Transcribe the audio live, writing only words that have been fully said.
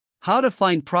How to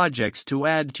find projects to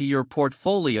add to your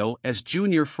portfolio as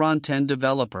junior front-end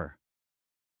developer.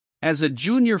 As a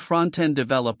junior front-end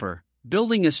developer,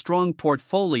 building a strong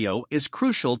portfolio is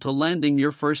crucial to landing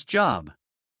your first job.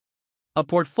 A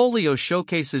portfolio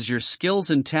showcases your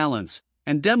skills and talents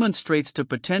and demonstrates to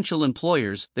potential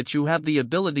employers that you have the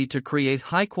ability to create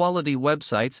high-quality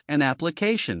websites and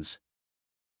applications.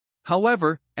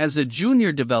 However, as a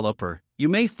junior developer, you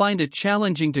may find it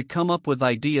challenging to come up with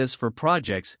ideas for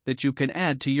projects that you can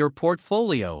add to your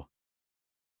portfolio.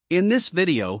 In this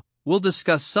video, we'll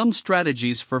discuss some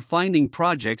strategies for finding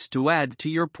projects to add to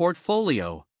your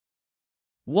portfolio.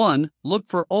 1. Look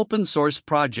for open source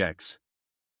projects.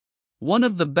 One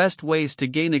of the best ways to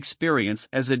gain experience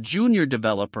as a junior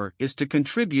developer is to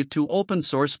contribute to open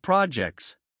source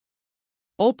projects.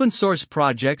 Open source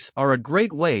projects are a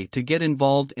great way to get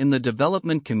involved in the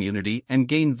development community and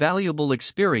gain valuable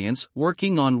experience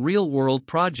working on real-world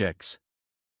projects.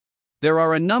 There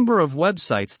are a number of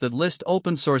websites that list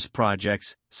open source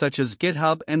projects, such as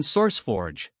GitHub and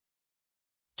SourceForge.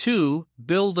 2.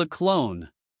 Build a clone.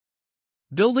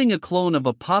 Building a clone of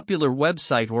a popular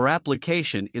website or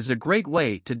application is a great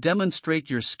way to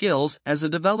demonstrate your skills as a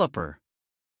developer.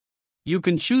 You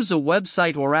can choose a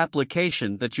website or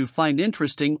application that you find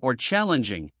interesting or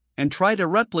challenging, and try to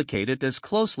replicate it as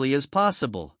closely as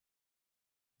possible.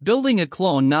 Building a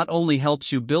clone not only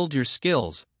helps you build your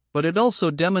skills, but it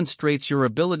also demonstrates your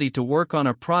ability to work on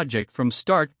a project from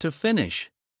start to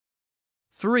finish.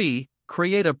 3.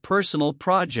 Create a personal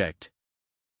project.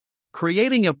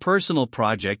 Creating a personal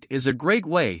project is a great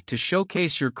way to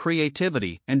showcase your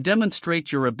creativity and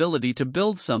demonstrate your ability to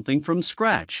build something from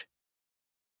scratch.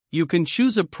 You can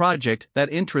choose a project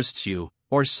that interests you,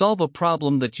 or solve a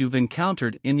problem that you've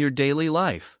encountered in your daily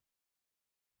life.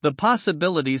 The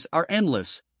possibilities are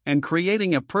endless, and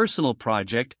creating a personal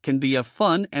project can be a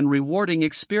fun and rewarding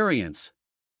experience.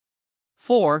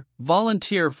 4.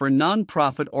 Volunteer for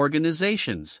nonprofit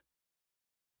organizations.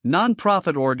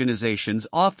 Nonprofit organizations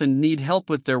often need help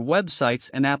with their websites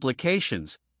and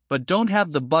applications, but don't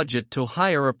have the budget to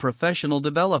hire a professional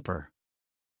developer.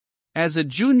 As a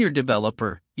junior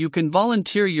developer, you can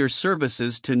volunteer your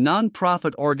services to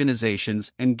nonprofit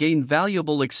organizations and gain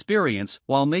valuable experience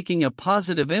while making a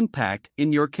positive impact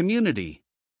in your community.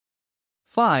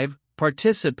 5.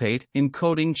 Participate in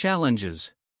coding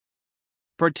challenges.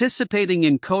 Participating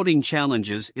in coding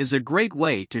challenges is a great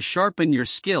way to sharpen your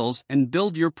skills and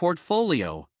build your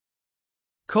portfolio.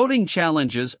 Coding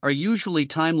challenges are usually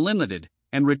time-limited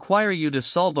and require you to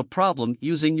solve a problem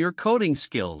using your coding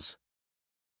skills.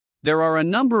 There are a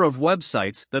number of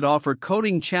websites that offer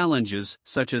coding challenges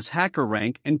such as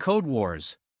HackerRank and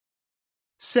CodeWars.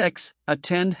 6.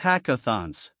 Attend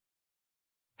hackathons.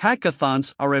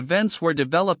 Hackathons are events where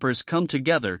developers come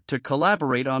together to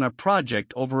collaborate on a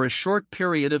project over a short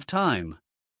period of time.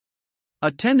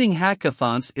 Attending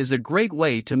hackathons is a great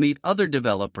way to meet other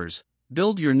developers,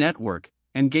 build your network,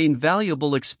 and gain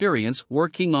valuable experience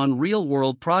working on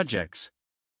real-world projects.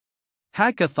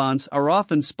 Hackathons are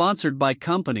often sponsored by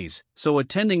companies, so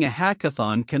attending a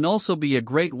hackathon can also be a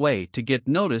great way to get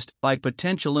noticed by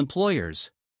potential employers.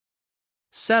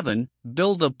 7.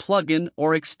 Build a plugin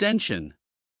or extension.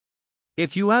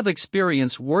 If you have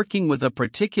experience working with a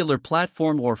particular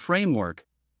platform or framework,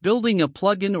 building a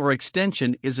plugin or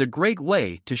extension is a great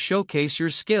way to showcase your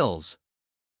skills.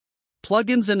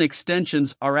 Plugins and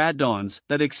extensions are add-ons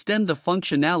that extend the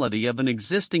functionality of an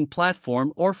existing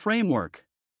platform or framework.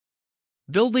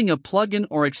 Building a plugin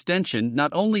or extension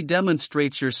not only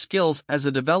demonstrates your skills as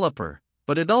a developer,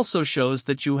 but it also shows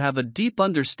that you have a deep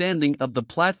understanding of the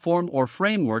platform or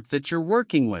framework that you're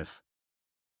working with.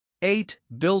 8.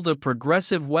 Build a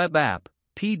progressive web app,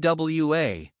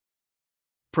 PWA.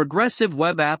 Progressive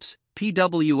web apps,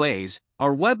 PWAs,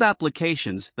 are web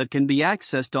applications that can be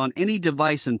accessed on any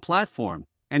device and platform,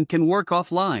 and can work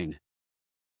offline.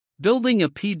 Building a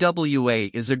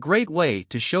PWA is a great way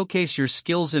to showcase your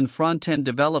skills in front-end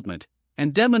development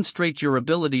and demonstrate your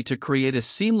ability to create a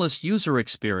seamless user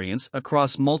experience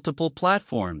across multiple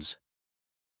platforms.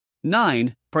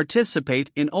 9.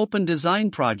 Participate in open design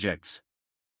projects.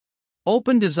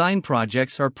 Open design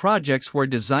projects are projects where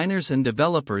designers and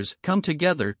developers come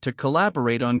together to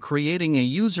collaborate on creating a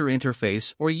user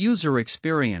interface or user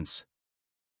experience.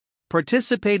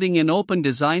 Participating in open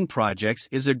design projects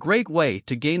is a great way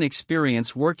to gain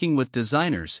experience working with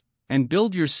designers and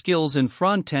build your skills in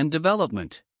front-end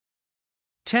development.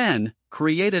 10.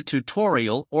 Create a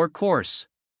tutorial or course.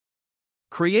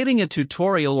 Creating a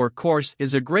tutorial or course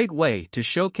is a great way to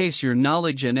showcase your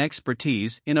knowledge and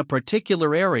expertise in a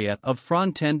particular area of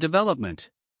front-end development.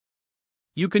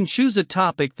 You can choose a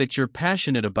topic that you're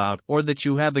passionate about or that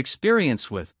you have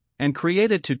experience with, and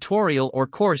create a tutorial or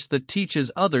course that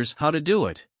teaches others how to do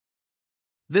it.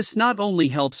 This not only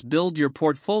helps build your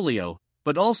portfolio,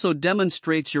 but also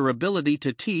demonstrates your ability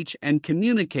to teach and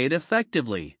communicate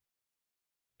effectively.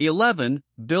 11.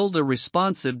 Build a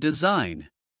responsive design.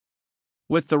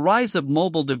 With the rise of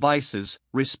mobile devices,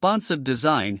 responsive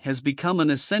design has become an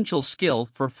essential skill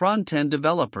for front-end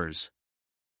developers.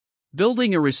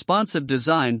 Building a responsive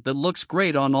design that looks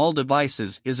great on all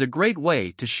devices is a great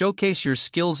way to showcase your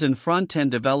skills in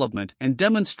front-end development and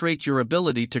demonstrate your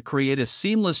ability to create a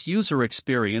seamless user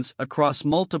experience across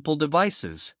multiple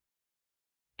devices.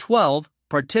 12.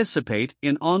 Participate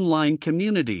in online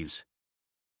communities.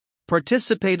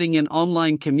 Participating in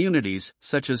online communities,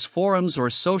 such as forums or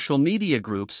social media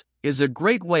groups, is a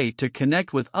great way to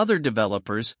connect with other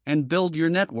developers and build your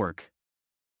network.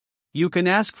 You can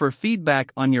ask for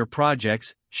feedback on your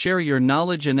projects, share your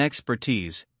knowledge and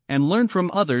expertise, and learn from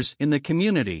others in the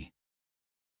community.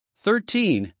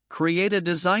 13. Create a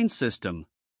design system.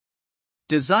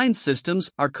 Design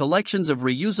systems are collections of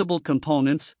reusable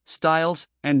components, styles,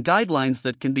 and guidelines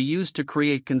that can be used to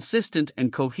create consistent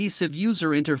and cohesive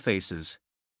user interfaces.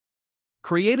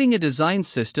 Creating a design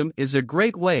system is a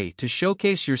great way to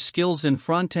showcase your skills in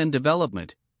front-end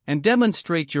development and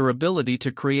demonstrate your ability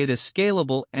to create a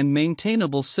scalable and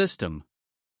maintainable system.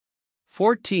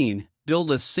 14.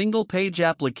 Build a single-page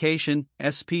application,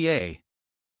 SPA.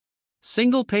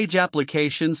 Single-page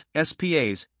applications,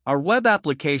 SPAs, are web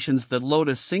applications that load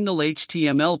a single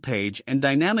HTML page and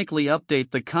dynamically update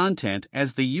the content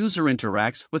as the user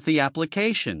interacts with the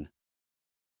application.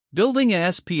 Building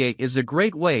a SPA is a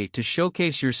great way to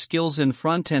showcase your skills in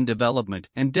front-end development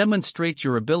and demonstrate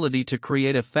your ability to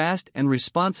create a fast and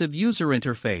responsive user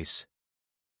interface.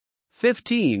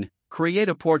 15. Create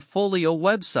a portfolio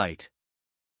website.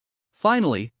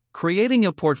 Finally, creating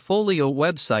a portfolio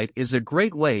website is a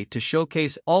great way to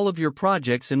showcase all of your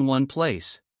projects in one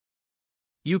place.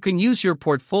 You can use your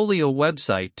portfolio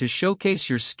website to showcase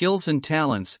your skills and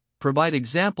talents, provide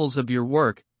examples of your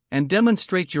work, and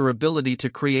demonstrate your ability to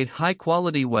create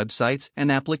high-quality websites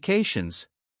and applications.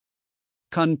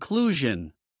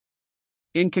 Conclusion.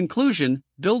 In conclusion,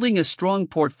 building a strong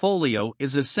portfolio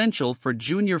is essential for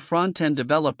junior front-end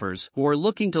developers who are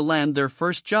looking to land their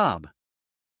first job.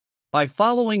 By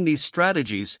following these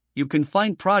strategies, you can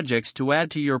find projects to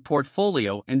add to your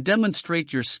portfolio and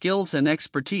demonstrate your skills and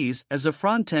expertise as a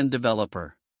front-end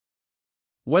developer.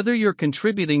 Whether you're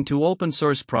contributing to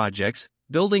open-source projects,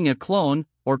 building a clone,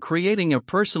 or creating a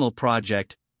personal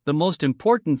project, the most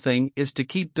important thing is to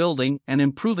keep building and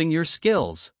improving your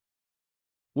skills.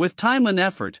 With time and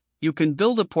effort, you can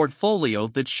build a portfolio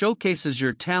that showcases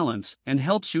your talents and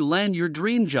helps you land your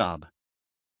dream job.